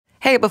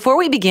Hey, before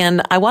we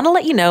begin, I want to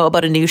let you know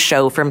about a new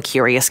show from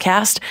Curious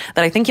Cast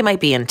that I think you might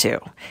be into.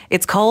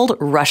 It's called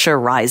Russia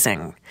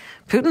Rising.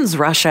 Putin's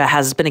Russia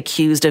has been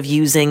accused of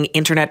using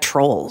internet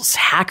trolls,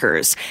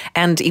 hackers,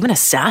 and even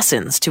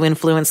assassins to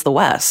influence the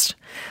West.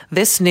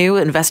 This new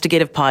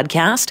investigative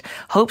podcast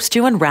hopes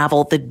to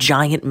unravel the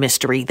giant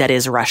mystery that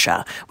is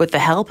Russia with the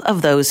help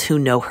of those who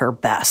know her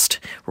best.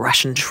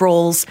 Russian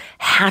trolls,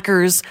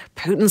 hackers,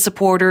 Putin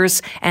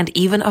supporters, and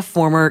even a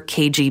former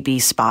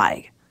KGB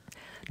spy.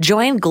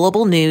 Join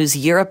Global News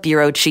Europe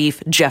Bureau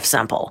Chief Jeff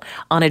Semple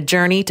on a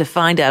journey to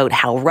find out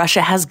how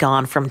Russia has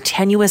gone from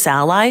tenuous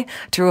ally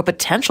to a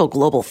potential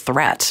global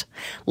threat.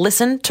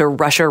 Listen to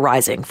Russia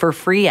Rising for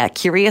free at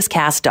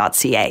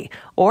curiouscast.ca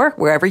or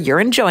wherever you're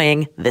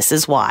enjoying This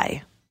Is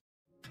Why.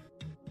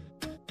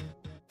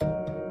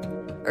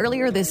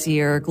 Earlier this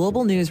year,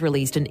 Global News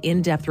released an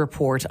in-depth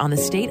report on the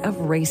state of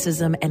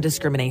racism and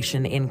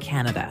discrimination in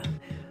Canada.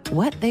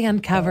 What they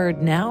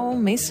uncovered now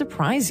may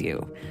surprise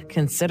you,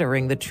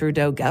 considering the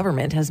Trudeau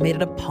government has made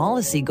it a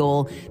policy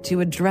goal to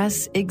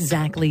address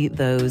exactly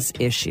those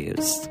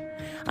issues.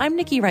 I'm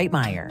Nikki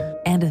Reitmeyer,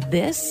 and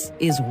this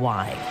is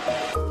Why.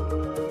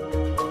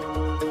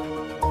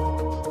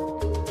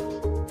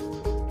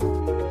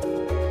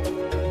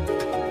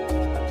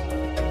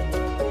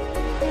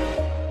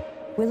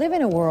 We live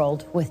in a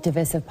world with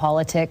divisive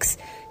politics,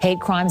 hate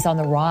crimes on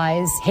the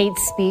rise, hate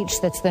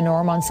speech that's the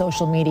norm on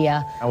social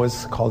media. I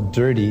was called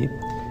dirty,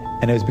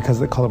 and it was because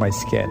of the color of my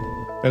skin.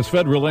 As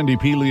federal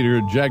NDP leader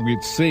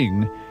Jagmeet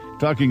Singh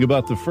talking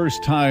about the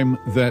first time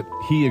that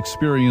he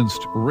experienced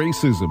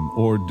racism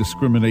or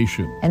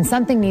discrimination. And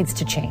something needs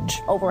to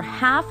change. Over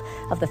half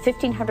of the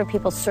 1,500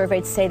 people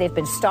surveyed say they've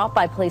been stopped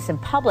by police in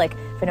public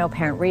for no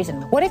apparent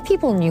reason. What if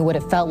people knew what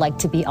it felt like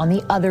to be on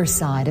the other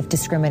side of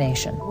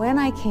discrimination? When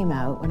I came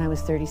out, when I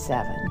was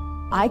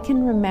 37, I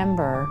can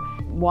remember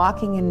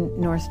walking in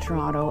North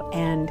Toronto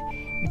and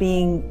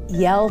being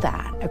yelled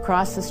at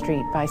across the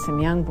street by some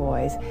young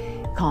boys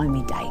calling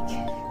me dyke.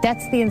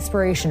 That's the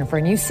inspiration for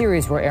a new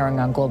series we're airing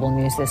on Global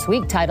News this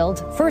week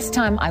titled First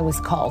Time I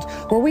Was Called,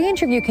 where we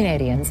interview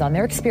Canadians on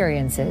their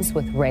experiences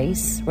with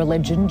race,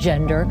 religion,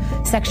 gender,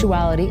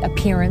 sexuality,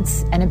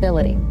 appearance, and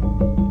ability.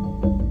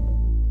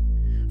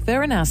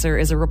 Farah Nasser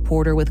is a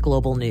reporter with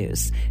Global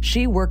News.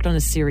 She worked on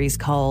a series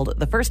called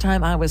The First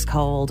Time I Was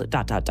Called ...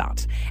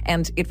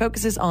 and it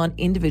focuses on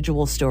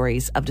individual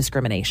stories of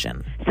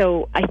discrimination.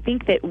 So I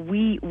think that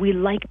we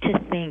like to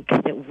think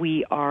that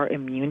we are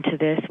immune to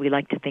this. We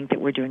like to think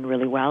that we're doing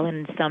really well,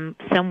 and in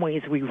some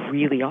ways we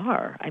really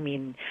are. I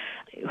mean,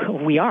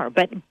 we are,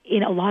 but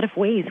in a lot of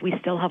ways we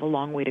still have a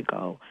long way to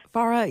go.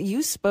 Farah,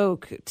 you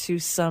spoke to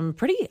some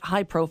pretty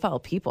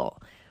high-profile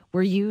people.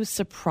 Were you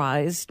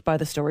surprised by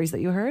the stories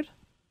that you heard?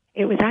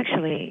 It was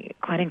actually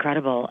quite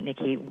incredible,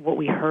 Nikki, what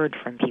we heard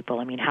from people.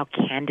 I mean, how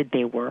candid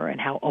they were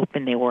and how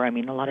open they were. I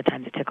mean, a lot of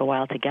times it took a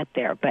while to get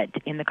there, but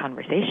in the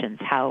conversations,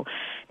 how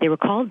they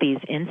recalled these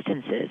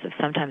instances of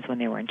sometimes when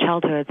they were in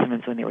childhood,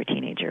 sometimes when they were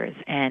teenagers,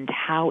 and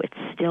how it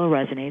still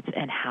resonates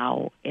and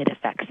how it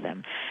affects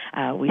them.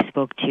 We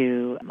spoke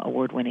to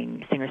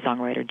award-winning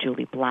singer-songwriter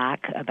Julie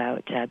Black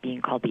about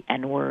being called the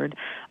N-word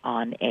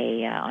on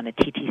a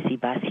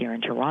TTC bus here in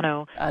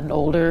Toronto. An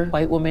older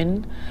white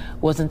woman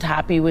wasn't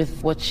happy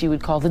with what she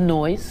would call the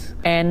noise,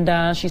 and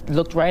she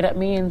looked right at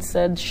me and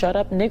said, "Shut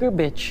up, nigger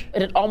bitch."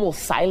 And it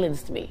almost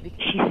silenced me.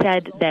 She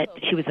said that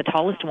she was the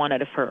tallest one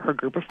out of her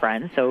group of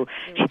friends, so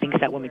she thinks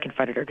that women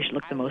confronted her because she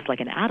looked the most like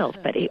an adult,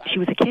 but she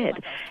was a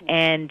kid.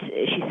 And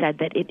she said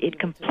that it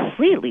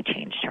completely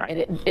changed her.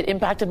 And it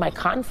impacted my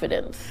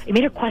confidence. It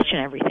made her question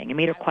everything. It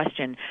made her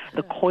question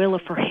the coil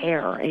of her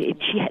hair.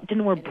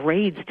 Didn't wear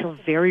braids till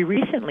very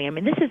recently. I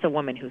mean, this is a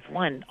woman who's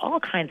won all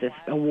kinds of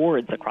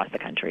awards across the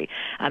country,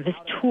 has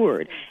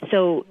toured.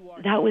 So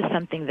that was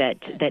something that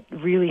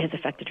really has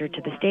affected her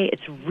to this day.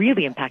 It's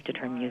really impacted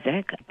her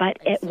music, but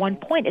at one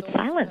point it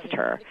silenced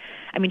her.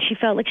 I mean, she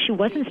felt like she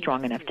wasn't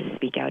strong enough to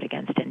speak out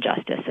against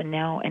injustice, and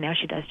now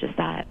she does just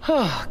that.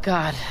 Oh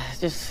God,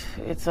 it's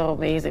so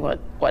amazing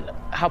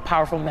how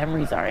powerful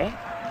memories are, eh?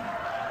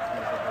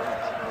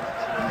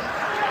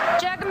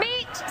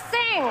 Jagmeet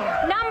Singh,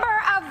 number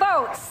of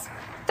votes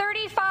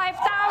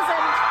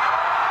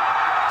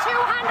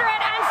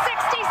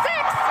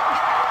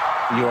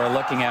 35,266. You are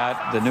looking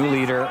at the new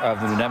leader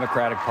of the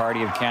Democratic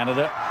Party of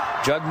Canada,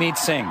 Jagmeet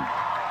Singh.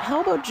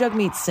 How about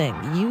Jagmeet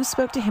Singh? You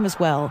spoke to him as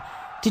well.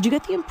 Did you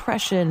get the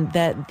impression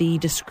that the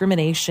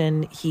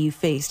discrimination he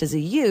faced as a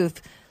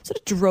youth sort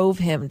of drove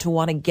him to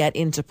want to get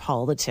into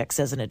politics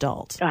as an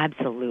adult? Oh,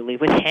 absolutely.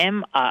 With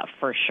him,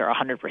 for sure,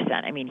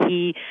 100%. I mean,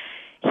 he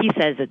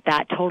says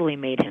that totally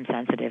made him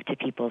sensitive to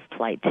people's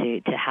plight, to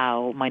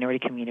how minority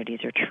communities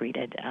are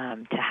treated,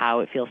 to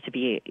how it feels to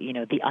be,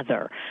 the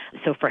other.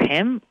 So for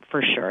him,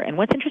 for sure. And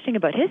what's interesting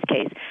about his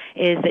case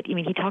is that,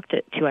 he talked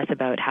to us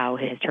about how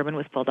his turban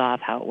was pulled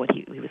off, what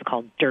he was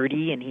called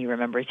dirty, and he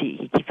remembers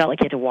he felt like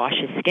he had to wash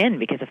his skin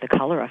because of the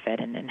color of it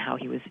and how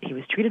he was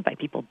treated by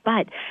people.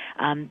 But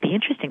the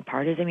interesting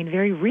part is,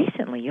 very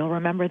recently, you'll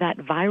remember that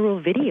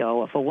viral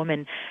video of a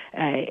woman,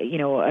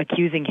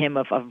 accusing him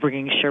of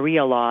bringing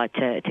Sharia law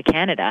to to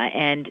Canada,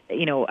 and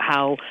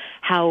how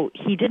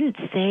he didn't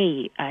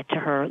say to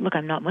her, "Look,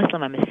 I'm not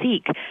Muslim, I'm a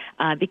Sikh,"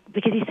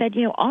 because he said,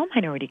 all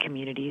minority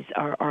communities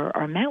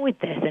are met with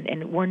this,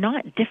 and we're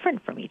not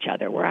different from each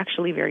other. We're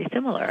actually very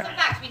similar. In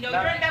fact, we know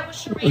you're in bed with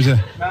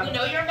Sharia. We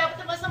know you're in bed with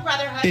the Muslim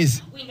Brotherhood.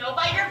 We know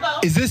by your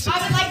vote. Is this?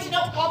 I would like to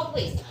know all the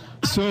police.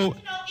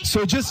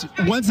 So just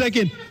 1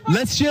 second.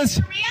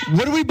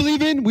 What do we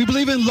believe in? We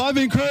believe in love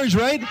and courage,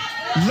 right?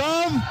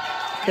 Love.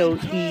 So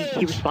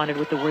he responded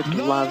with the words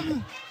love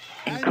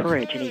and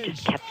courage, and he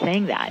just kept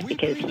saying that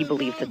because he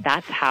believes that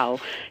that's how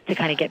to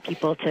kind of get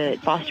people to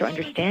foster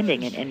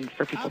understanding and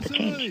for people to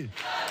change.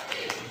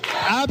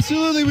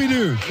 Absolutely we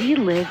do. We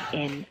live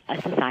in a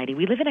society,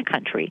 we live in a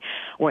country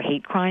where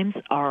hate crimes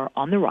are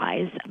on the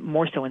rise,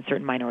 more so in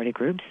certain minority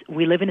groups.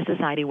 We live in a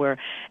society where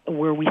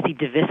we see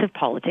divisive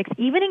politics,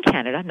 even in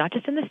Canada, not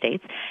just in the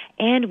States.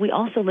 And we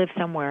also live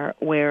somewhere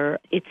where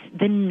it's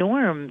the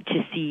norm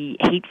to see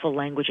hateful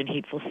language and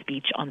hateful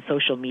speech on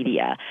social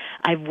media.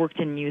 I've worked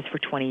in news for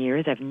 20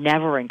 years. I've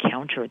never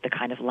encountered the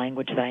kind of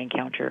language that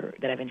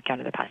I've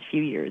encountered the past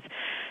few years.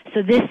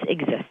 So this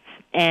exists.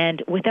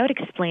 And without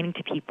explaining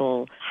to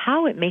people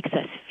how it makes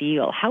us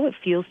feel, how it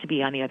feels to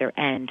be on the other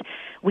end,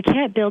 we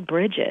can't build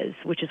bridges,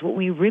 which is what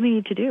we really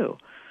need to do.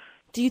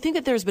 Do you think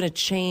that there's been a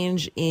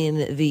change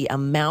in the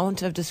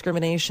amount of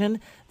discrimination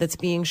that's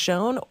being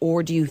shown,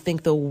 or do you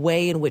think the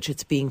way in which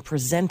it's being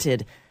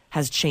presented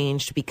has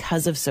changed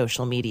because of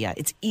social media?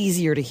 It's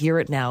easier to hear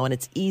it now, and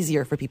it's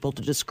easier for people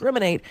to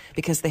discriminate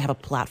because they have a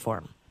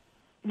platform.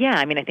 Yeah,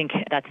 I think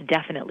that's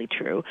definitely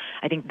true.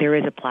 I think there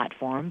is a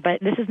platform,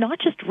 but this is not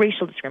just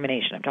racial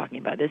discrimination I'm talking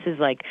about. This is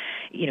like,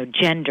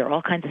 gender,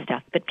 all kinds of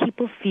stuff. But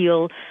people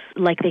feel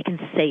like they can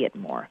say it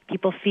more.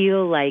 People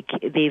feel like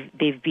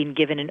they've been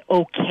given an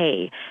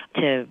okay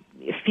to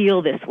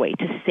feel this way,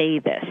 to say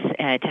this,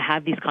 to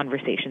have these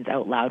conversations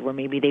out loud where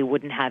maybe they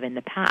wouldn't have in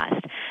the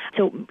past.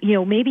 So,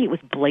 maybe it was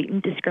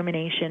blatant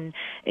discrimination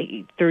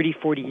 30,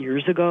 40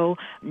 years ago.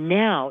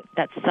 Now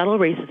that subtle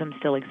racism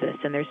still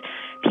exists, and there's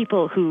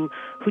people who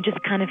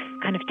just kind of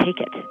take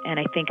it, and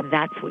I think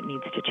that's what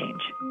needs to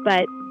change.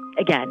 But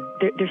again,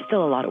 there's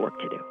still a lot of work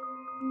to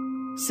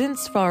do.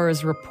 Since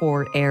Farr's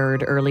report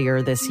aired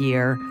earlier this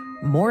year,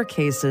 more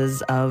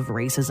cases of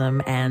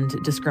racism and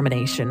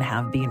discrimination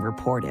have been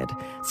reported.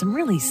 Some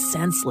really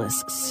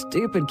senseless,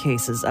 stupid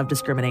cases of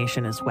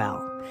discrimination as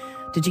well.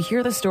 Did you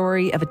hear the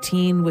story of a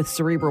teen with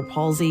cerebral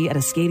palsy at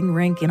a skating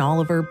rink in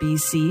Oliver,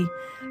 BC?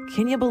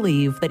 Can you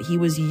believe that he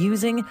was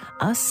using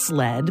a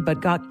sled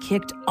but got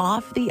kicked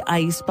off the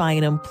ice by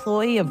an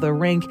employee of the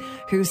rink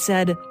who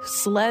said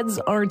sleds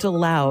aren't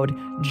allowed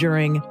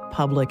during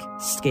public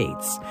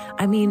skates?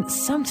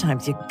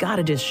 Sometimes you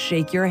gotta just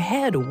shake your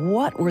head.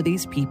 What were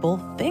these people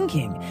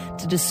thinking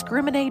to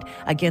discriminate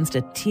against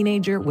a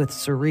teenager with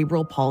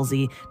cerebral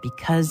palsy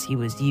because he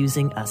was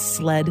using a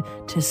sled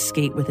to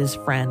skate with his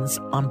friends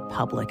on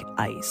public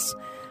ice?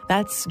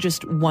 That's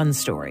just one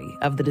story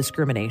of the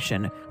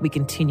discrimination we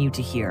continue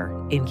to hear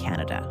in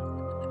Canada.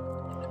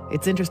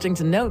 It's interesting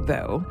to note,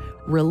 though,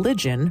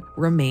 religion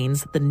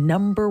remains the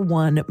number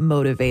one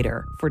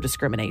motivator for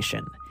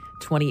discrimination.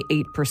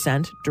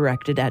 28%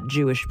 directed at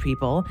Jewish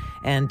people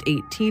and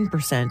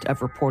 18%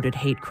 of reported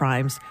hate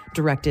crimes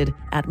directed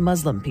at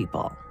Muslim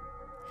people.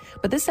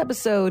 But this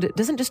episode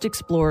doesn't just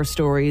explore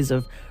stories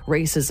of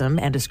racism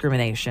and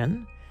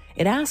discrimination.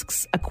 It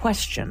asks a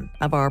question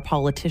of our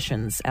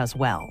politicians as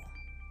well.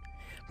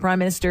 Prime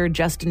Minister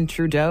Justin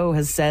Trudeau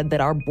has said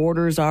that our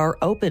borders are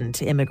open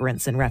to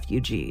immigrants and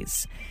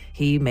refugees.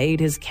 He made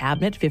his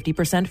cabinet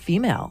 50%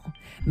 female.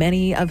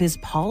 Many of his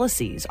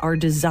policies are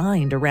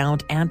designed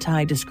around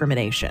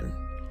anti-discrimination.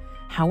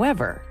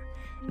 However,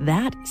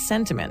 that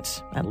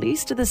sentiment, at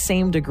least to the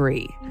same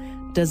degree,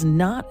 does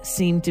not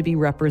seem to be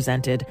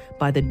represented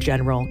by the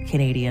general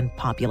Canadian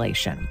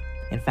population.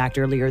 In fact,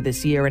 earlier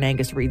this year, an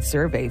Angus Reid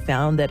survey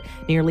found that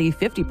nearly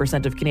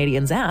 50% of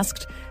Canadians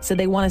asked said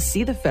they want to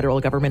see the federal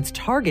government's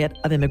target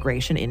of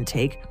immigration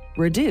intake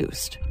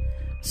reduced.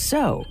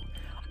 So,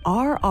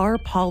 are our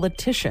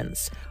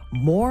politicians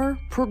more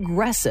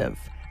progressive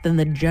than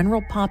the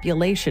general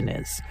population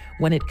is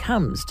when it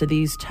comes to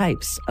these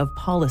types of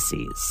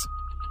policies?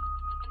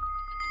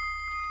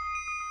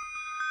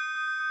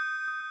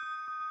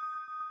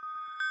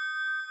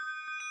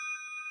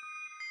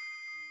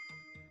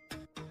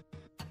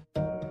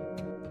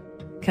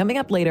 Coming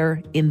up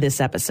later in this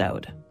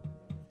episode.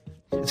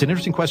 It's an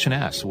interesting question to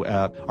ask.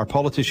 Are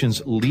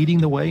politicians leading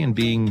the way and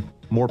being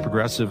more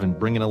progressive and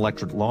bringing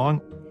electorate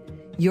along?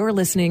 You're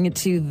listening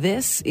to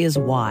This Is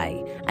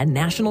Why, a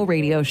national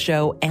radio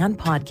show and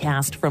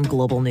podcast from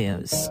Global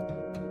News.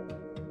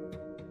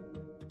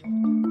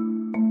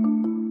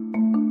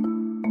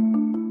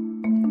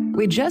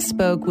 We just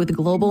spoke with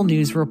Global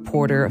News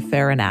reporter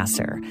Farah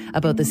Nasser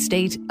about the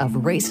state of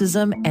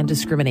racism and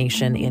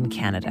discrimination in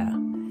Canada.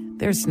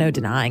 There's no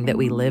denying that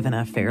we live in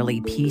a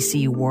fairly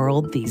PC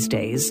world these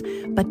days,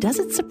 but does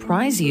it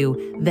surprise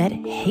you that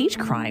hate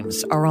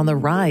crimes are on the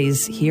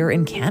rise here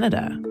in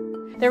Canada?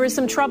 There is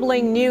some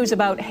troubling news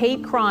about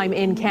hate crime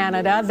in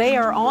Canada. They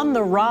are on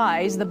the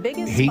rise. The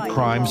biggest hate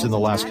crimes in the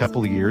last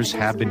couple of years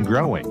have been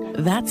growing.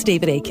 That's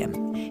David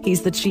Aiken.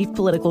 He's the chief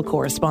political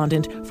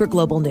correspondent for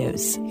Global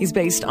News. He's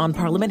based on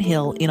Parliament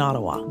Hill in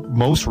Ottawa.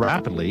 Most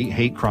rapidly,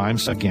 hate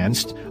crimes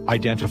against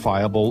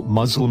identifiable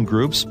Muslim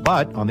groups.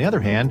 But on the other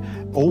hand,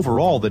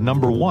 overall, the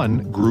number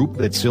one group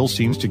that still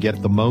seems to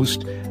get the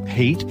most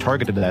hate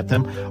targeted at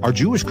them are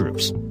Jewish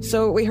groups.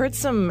 So we heard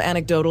some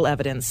anecdotal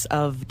evidence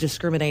of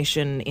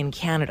discrimination in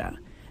Canada.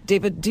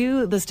 David,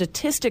 do the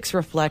statistics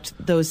reflect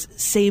those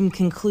same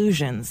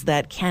conclusions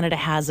that Canada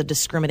has a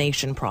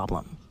discrimination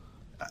problem?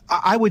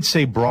 I would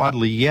say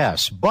broadly,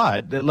 yes.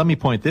 But let me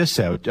point this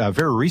out.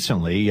 Very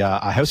recently, a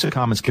House of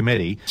Commons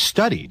committee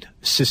studied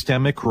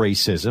systemic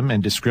racism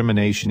and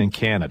discrimination in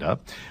Canada,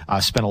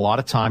 spent a lot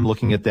of time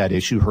looking at that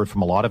issue, heard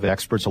from a lot of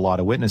experts, a lot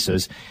of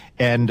witnesses,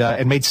 and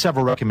made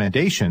several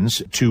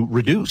recommendations to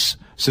reduce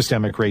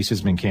systemic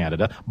racism in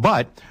Canada.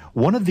 But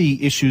one of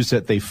the issues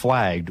that they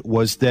flagged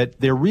was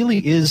that there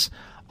really is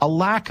a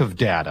lack of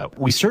data.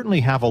 We certainly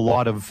have a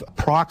lot of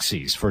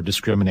proxies for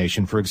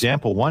discrimination. For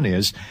example, one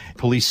is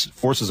police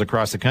forces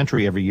across the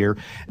country every year,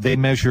 they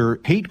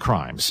measure hate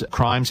crimes,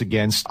 crimes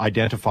against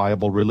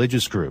identifiable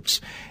religious groups.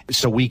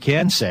 So we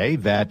can say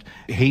that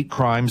hate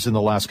crimes in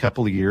the last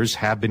couple of years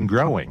have been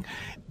growing.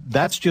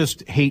 That's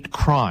just hate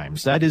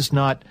crimes. That is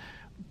not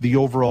the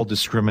overall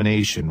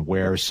discrimination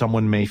where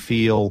someone may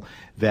feel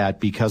that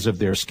because of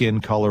their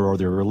skin color or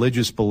their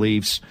religious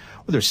beliefs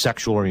or their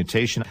sexual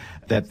orientation,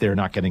 that they're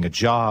not getting a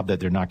job, that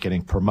they're not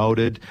getting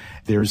promoted.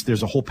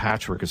 There's a whole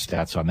patchwork of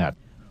stats on that.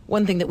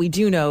 One thing that we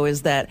do know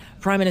is that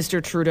Prime Minister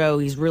Trudeau,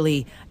 he's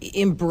really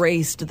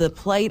embraced the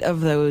plight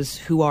of those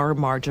who are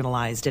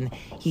marginalized, and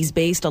he's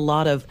based a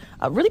lot of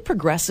really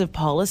progressive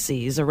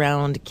policies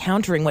around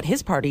countering what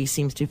his party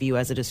seems to view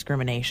as a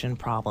discrimination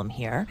problem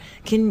here.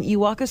 Can you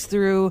walk us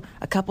through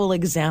a couple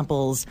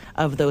examples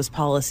of those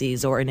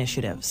policies or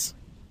initiatives?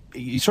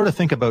 You sort of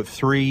think about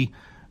three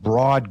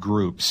broad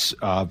groups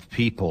of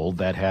people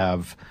that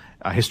have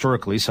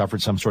historically suffered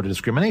some sort of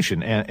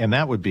discrimination. And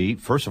that would be,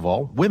 first of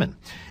all, women.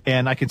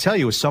 And I can tell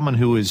you, as someone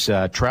who has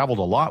traveled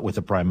a lot with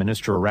the Prime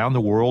Minister around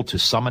the world to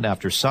summit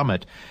after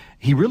summit,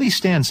 he really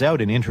stands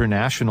out in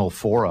international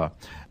fora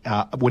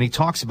when he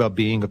talks about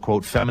being a,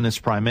 quote,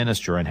 feminist Prime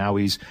Minister and how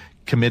he's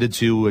committed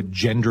to a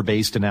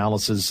gender-based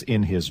analysis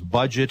in his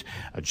budget,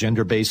 a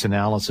gender-based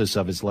analysis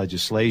of his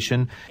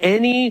legislation.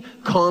 Any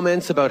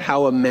comments about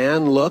how a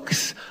man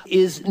looks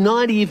is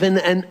not even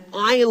an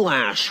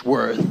eyelash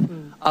worth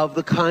of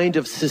the kind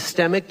of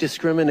systemic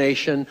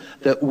discrimination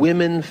that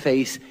women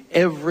face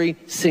every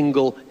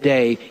single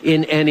day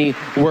in any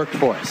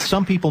workforce.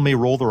 Some people may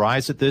roll their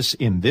eyes at this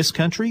in this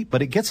country,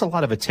 but it gets a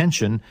lot of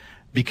attention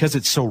because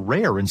it's so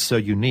rare and so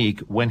unique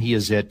when he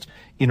is at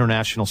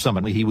international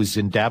summit. He was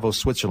in Davos,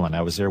 Switzerland.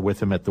 I was there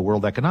with him at the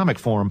World Economic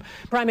Forum.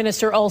 Prime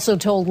Minister also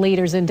told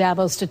leaders in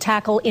Davos to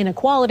tackle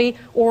inequality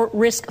or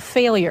risk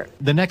failure.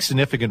 The next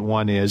significant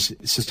one is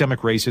systemic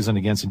racism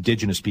against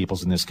Indigenous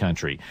peoples in this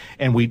country.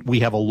 And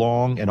we have a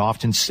long and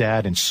often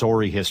sad and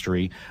sorry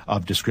history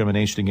of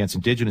discrimination against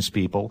Indigenous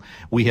people.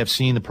 We have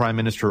seen the Prime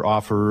Minister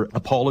offer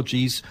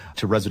apologies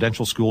to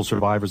residential school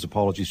survivors,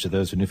 apologies to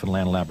those in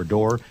Newfoundland and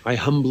Labrador. I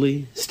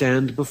humbly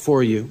stand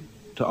before you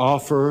to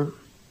offer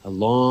a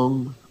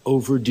long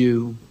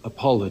overdue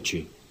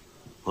apology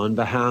on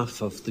behalf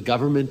of the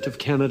Government of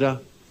Canada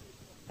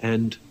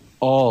and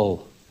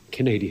all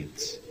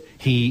Canadians.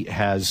 He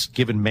has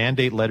given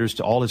mandate letters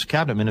to all his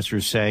cabinet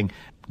ministers saying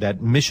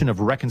that mission of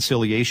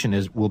reconciliation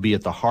will be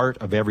at the heart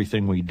of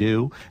everything we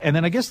do. And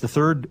then I guess the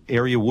third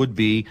area would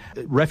be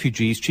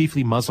refugees,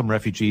 chiefly Muslim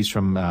refugees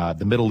from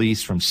the Middle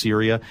East, from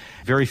Syria.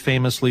 Very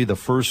famously, the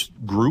first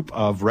group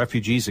of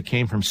refugees that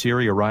came from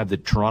Syria arrived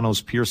at Toronto's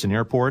Pearson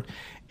Airport.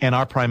 And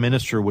our Prime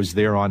Minister was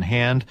there on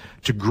hand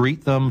to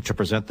greet them, to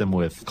present them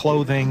with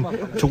clothing,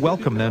 to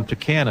welcome them to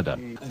Canada.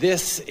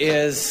 This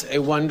is a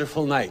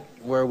wonderful night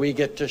where we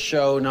get to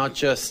show not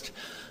just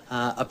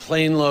a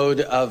plane load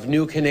of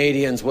new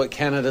Canadians what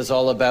Canada's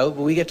all about,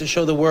 but we get to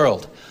show the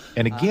world.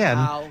 And again,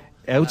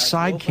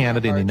 outside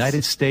Canada, in the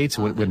United States,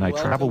 when I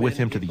travel with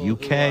him to the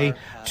UK,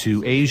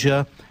 to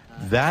Asia,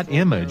 that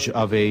image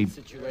of a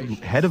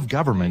head of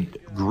government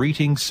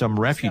greeting some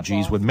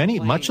refugees when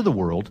much of the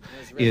world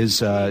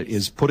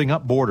is putting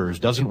up borders,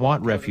 doesn't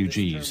want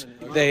refugees.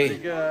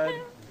 They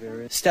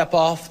step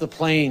off the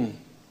plane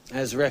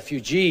as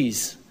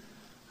refugees,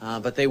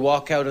 but they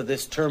walk out of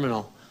this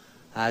terminal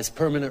as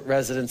permanent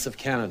residents of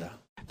Canada.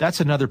 That's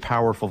another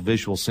powerful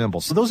visual symbol.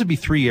 So those would be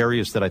three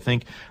areas that I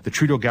think the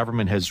Trudeau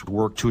government has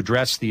worked to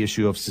address the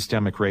issue of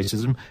systemic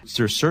racism.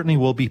 There certainly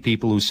will be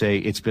people who say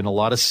it's been a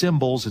lot of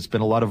symbols, it's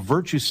been a lot of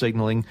virtue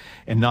signaling,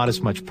 and not as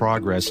much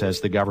progress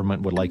as the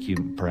government would like you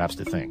perhaps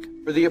to think.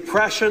 For the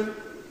oppression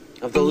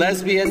of the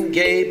lesbian,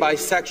 gay,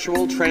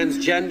 bisexual,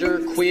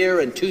 transgender, queer,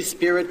 and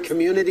two-spirit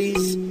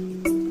communities,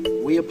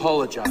 we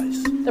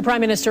apologize. The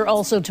Prime Minister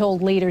also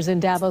told leaders in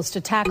Davos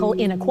to tackle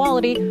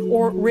inequality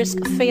or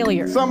risk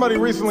failure. Somebody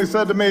recently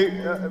said to me,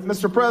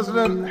 Mr.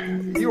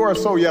 President, you are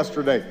so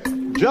yesterday.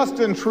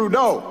 Justin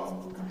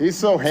Trudeau He's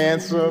so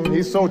handsome.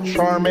 He's so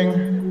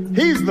charming.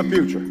 He's the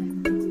future.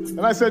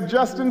 And I said,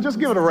 Justin, just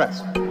give it a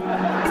rest.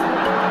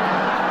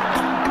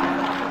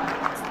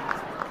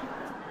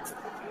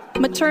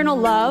 Maternal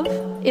love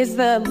is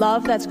the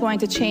love that's going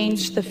to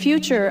change the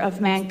future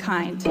of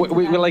mankind.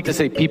 We like to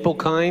say people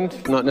kind,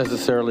 not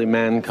necessarily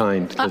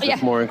mankind, because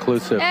it's more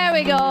inclusive. There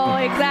we go,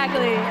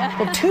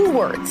 exactly. Well, 2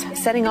 words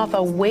setting off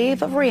a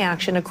wave of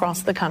reaction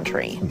across the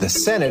country. The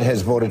Senate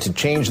has voted to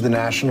change the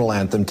national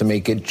anthem to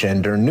make it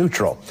gender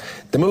neutral.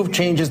 The move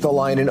changes the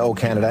line in O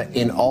Canada,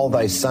 in all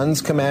thy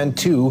sons command,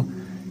 to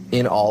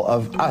in all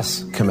of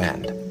us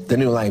command. The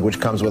new language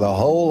comes with a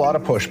whole lot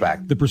of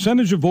pushback. The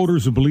percentage of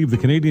voters who believe the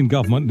Canadian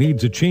government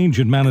needs a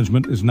change in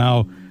management is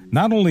now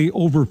not only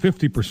over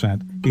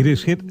 50%, it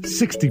has hit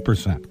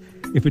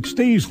 60%. If it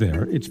stays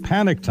there, it's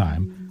panic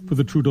time for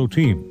the Trudeau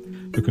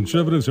team. The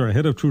Conservatives are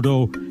ahead of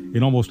Trudeau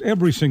in almost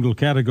every single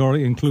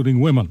category, including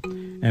women.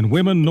 And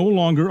women no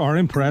longer are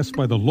impressed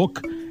by the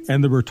look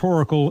and the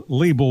rhetorical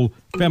label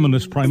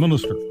feminist prime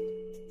minister.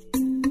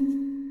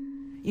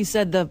 You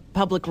said the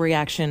public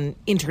reaction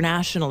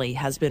internationally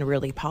has been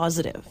really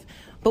positive.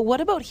 But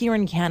what about here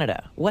in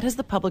Canada? What has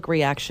the public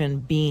reaction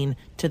been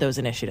to those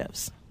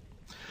initiatives?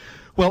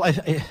 Well,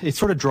 it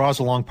sort of draws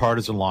along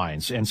partisan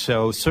lines. And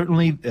so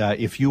certainly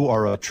if you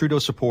are a Trudeau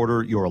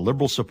supporter, you're a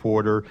Liberal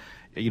supporter,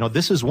 you know,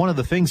 this is one of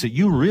the things that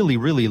you really,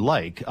 really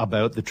like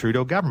about the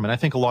Trudeau government. I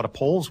think a lot of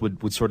polls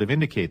would sort of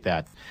indicate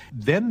that.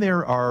 Then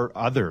there are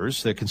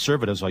others, the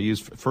Conservatives, I'll use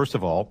first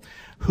of all,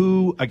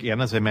 who, again,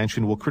 as I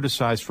mentioned, will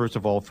criticize, first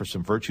of all, for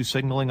some virtue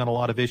signaling on a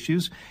lot of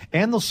issues.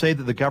 And they'll say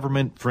that the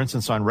government, for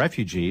instance, on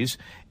refugees,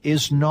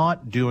 is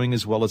not doing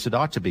as well as it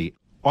ought to be.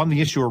 On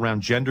the issue around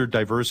gender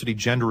diversity,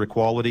 gender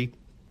equality,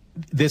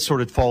 this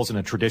sort of falls in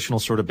a traditional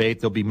sort of debate.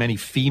 There'll be many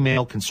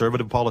female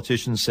conservative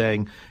politicians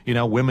saying, you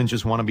know, women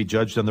just want to be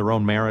judged on their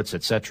own merits,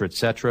 et cetera, et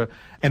cetera.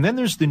 And then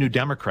there's the New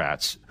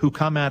Democrats who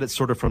come at it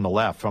sort of from the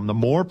left, from the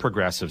more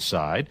progressive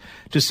side,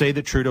 to say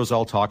that Trudeau's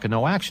all talk and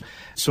no action.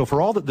 So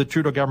for all that the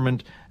Trudeau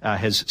government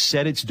has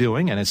said it's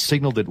doing and has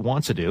signaled it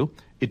wants to do,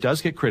 it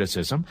does get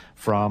criticism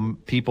from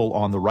people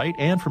on the right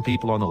and from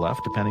people on the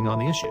left, depending on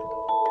the issue.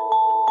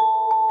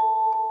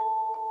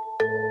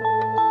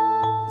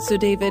 So,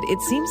 David,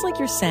 it seems like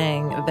you're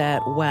saying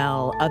that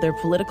while other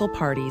political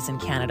parties in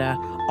Canada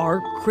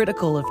are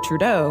critical of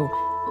Trudeau,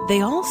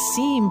 they all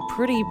seem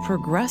pretty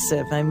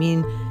progressive. I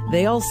mean,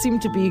 they all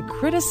seem to be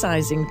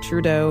criticizing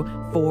Trudeau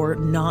for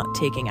not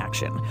taking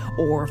action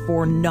or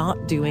for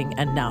not doing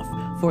enough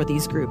for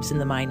these groups in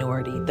the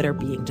minority that are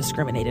being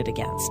discriminated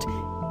against.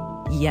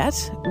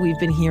 Yet, we've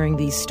been hearing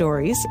these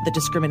stories that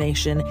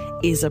discrimination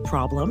is a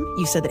problem.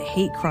 You said that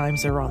hate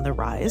crimes are on the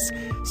rise.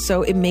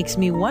 So it makes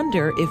me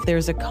wonder if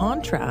there's a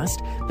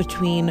contrast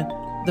between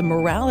the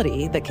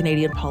morality that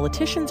Canadian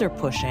politicians are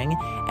pushing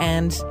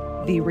and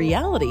the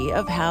reality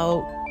of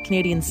how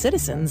Canadian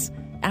citizens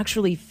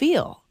actually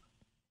feel.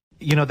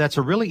 You know, that's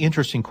a really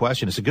interesting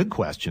question. It's a good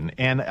question.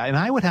 And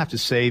I would have to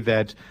say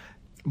that,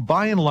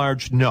 by and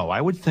large, no.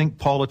 I would think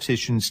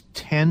politicians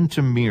tend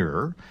to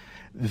mirror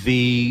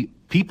the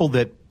people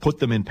that put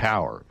them in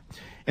power.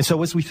 And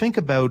so as we think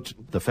about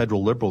the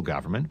federal Liberal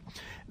government,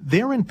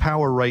 they're in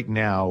power right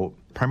now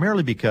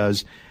primarily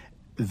because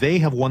they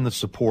have won the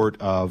support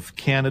of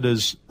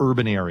Canada's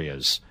urban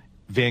areas,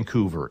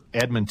 Vancouver,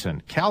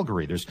 Edmonton,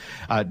 Calgary. There's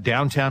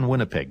downtown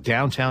Winnipeg,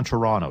 downtown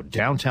Toronto,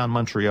 downtown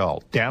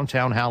Montreal,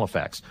 downtown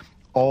Halifax,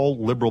 all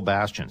Liberal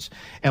bastions.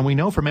 And we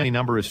know from any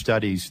number of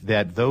studies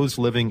that those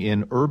living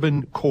in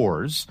urban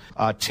cores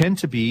tend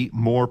to be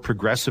more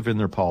progressive in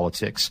their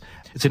politics.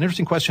 It's an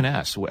interesting question to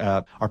ask.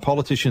 Are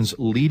politicians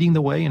leading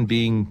the way and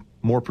being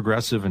more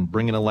progressive and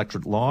bringing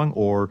electorate along?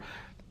 Or,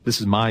 this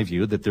is my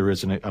view, that there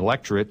is an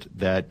electorate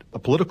that a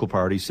political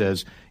party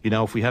says, you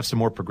know, if we have some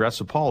more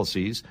progressive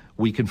policies,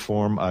 we can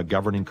form a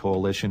governing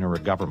coalition or a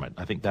government.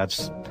 I think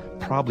that's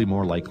probably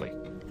more likely.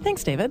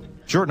 Thanks, David.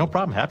 Sure, no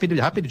problem. Happy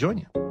to join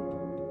you.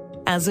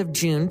 As of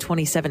June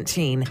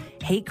 2017,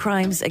 hate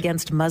crimes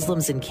against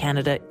Muslims in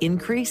Canada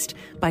increased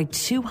by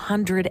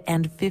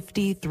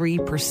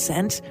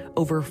 253%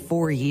 over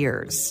 4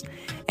 years.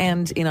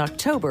 And in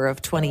October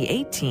of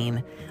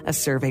 2018, a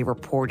survey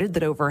reported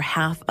that over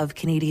half of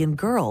Canadian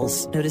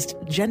girls noticed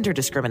gender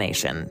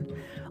discrimination.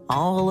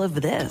 All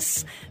of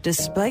this,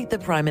 despite the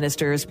Prime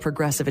Minister's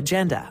progressive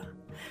agenda.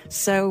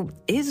 So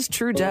is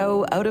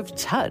Trudeau out of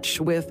touch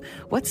with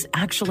what's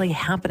actually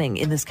happening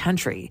in this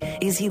country?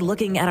 Is he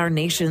looking at our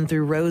nation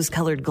through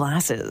rose-colored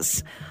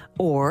glasses?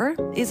 Or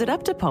is it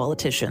up to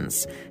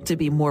politicians to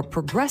be more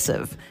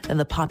progressive than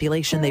the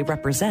population they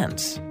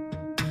represent?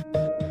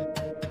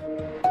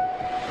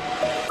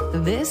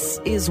 This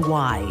Is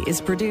Why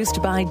is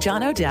produced by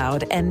John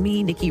O'Dowd and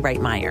me, Nikki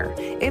Reitmeyer.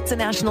 It's a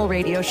national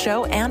radio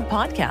show and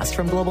podcast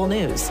from Global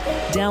News.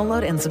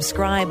 Download and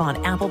subscribe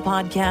on Apple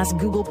Podcasts,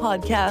 Google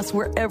Podcasts,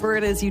 wherever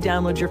it is you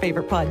download your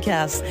favorite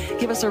podcasts.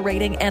 Give us a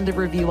rating and a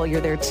review while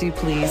you're there too,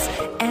 please.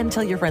 And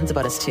tell your friends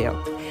about us too.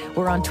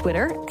 We're on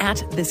Twitter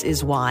at This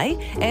Is Why,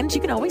 and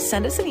you can always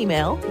send us an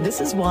email,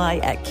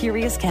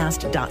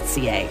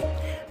 thisiswhy@curiouscast.ca.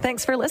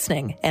 Thanks for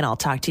listening, and I'll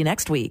talk to you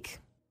next week.